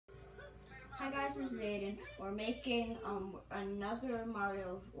Hi guys, this is Aiden. We're making another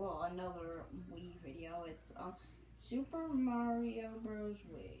another Wii video. It's Super Mario Bros.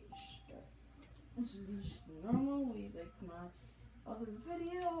 Wii. This is just normal Wii, like my other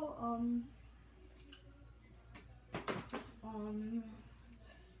video.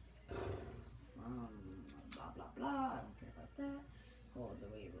 Blah blah blah. I don't care about that. Hold the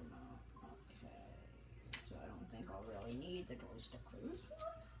Wii remote. Okay. So I don't think I'll really need the joystick for this one.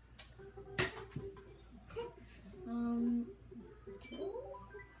 Okay.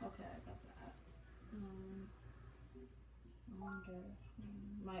 Okay, I got that.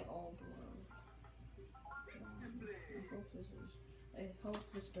 My old world. I hope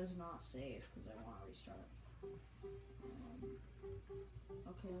this does not save because I want to restart.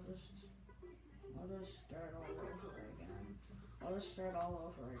 Okay, I'll just start all over again. I'll just start all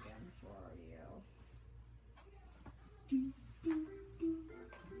over again for you.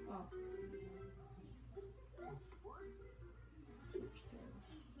 Oh.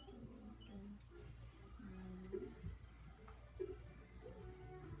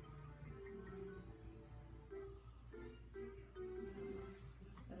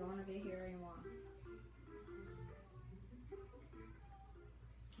 I don't want to be here anymore.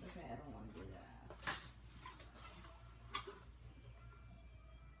 Okay, I don't want to do that.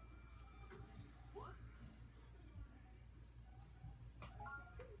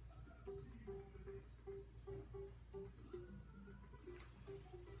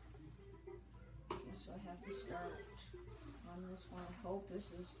 Guess I have to start on this one. I hope this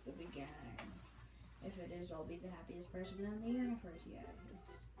is the beginning. If it is, I'll be the happiest person in the universe. Yeah,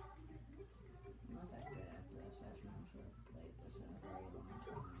 I'm not that good at this. I've not played this in a very long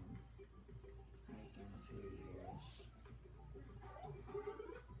time. Like in a few years.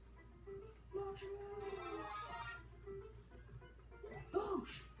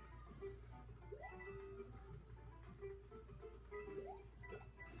 Boosh!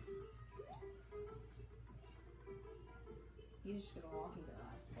 He's just gonna walk into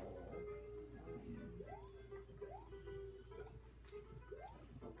that hole.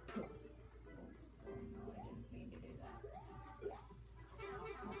 Oh no, I didn't mean to do that.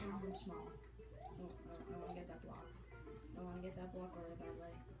 Oh damn, I'm small. Oh, I want to get that block. I want to get that block really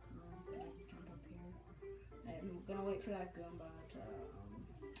badly. Can I jump up here? I'm gonna wait for that Goomba to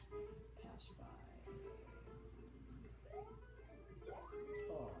pass by.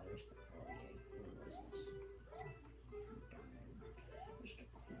 Oh, there's the what is this? There's the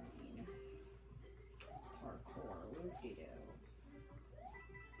coin. Parkour, whoop-de-doo.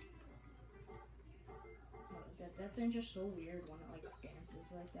 That thing's just so weird when it like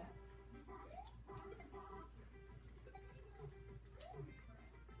dances like that.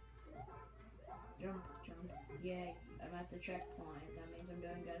 Jump, jump. Yay, I'm at the checkpoint. That means I'm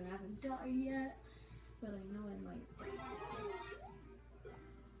doing good and I haven't died yet. But I know I might die.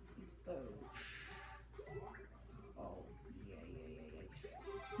 Boosh. Oh, yeah.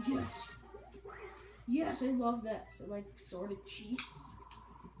 Yes! Yes, I love this. It like sort of cheats.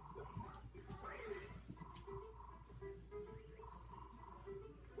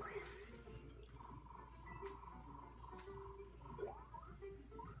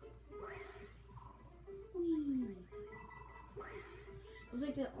 It's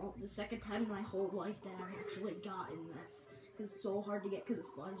like the second time in my whole life that I've actually gotten this. Because it's so hard to get because it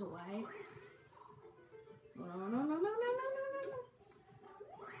flies away. No.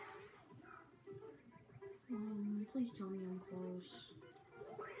 Please tell me I'm close.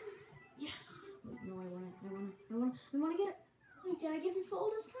 Yes! Wait, no, I wanna get it. Wait, did I get it full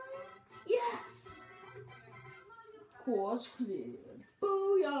this time? Yes! Course cleared.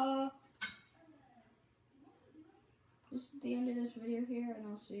 Booyah! This is the end of this video here, and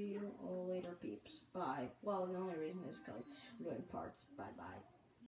I'll see you all later, peeps. Bye. Well, the only reason is because I'm doing parts. Bye-bye.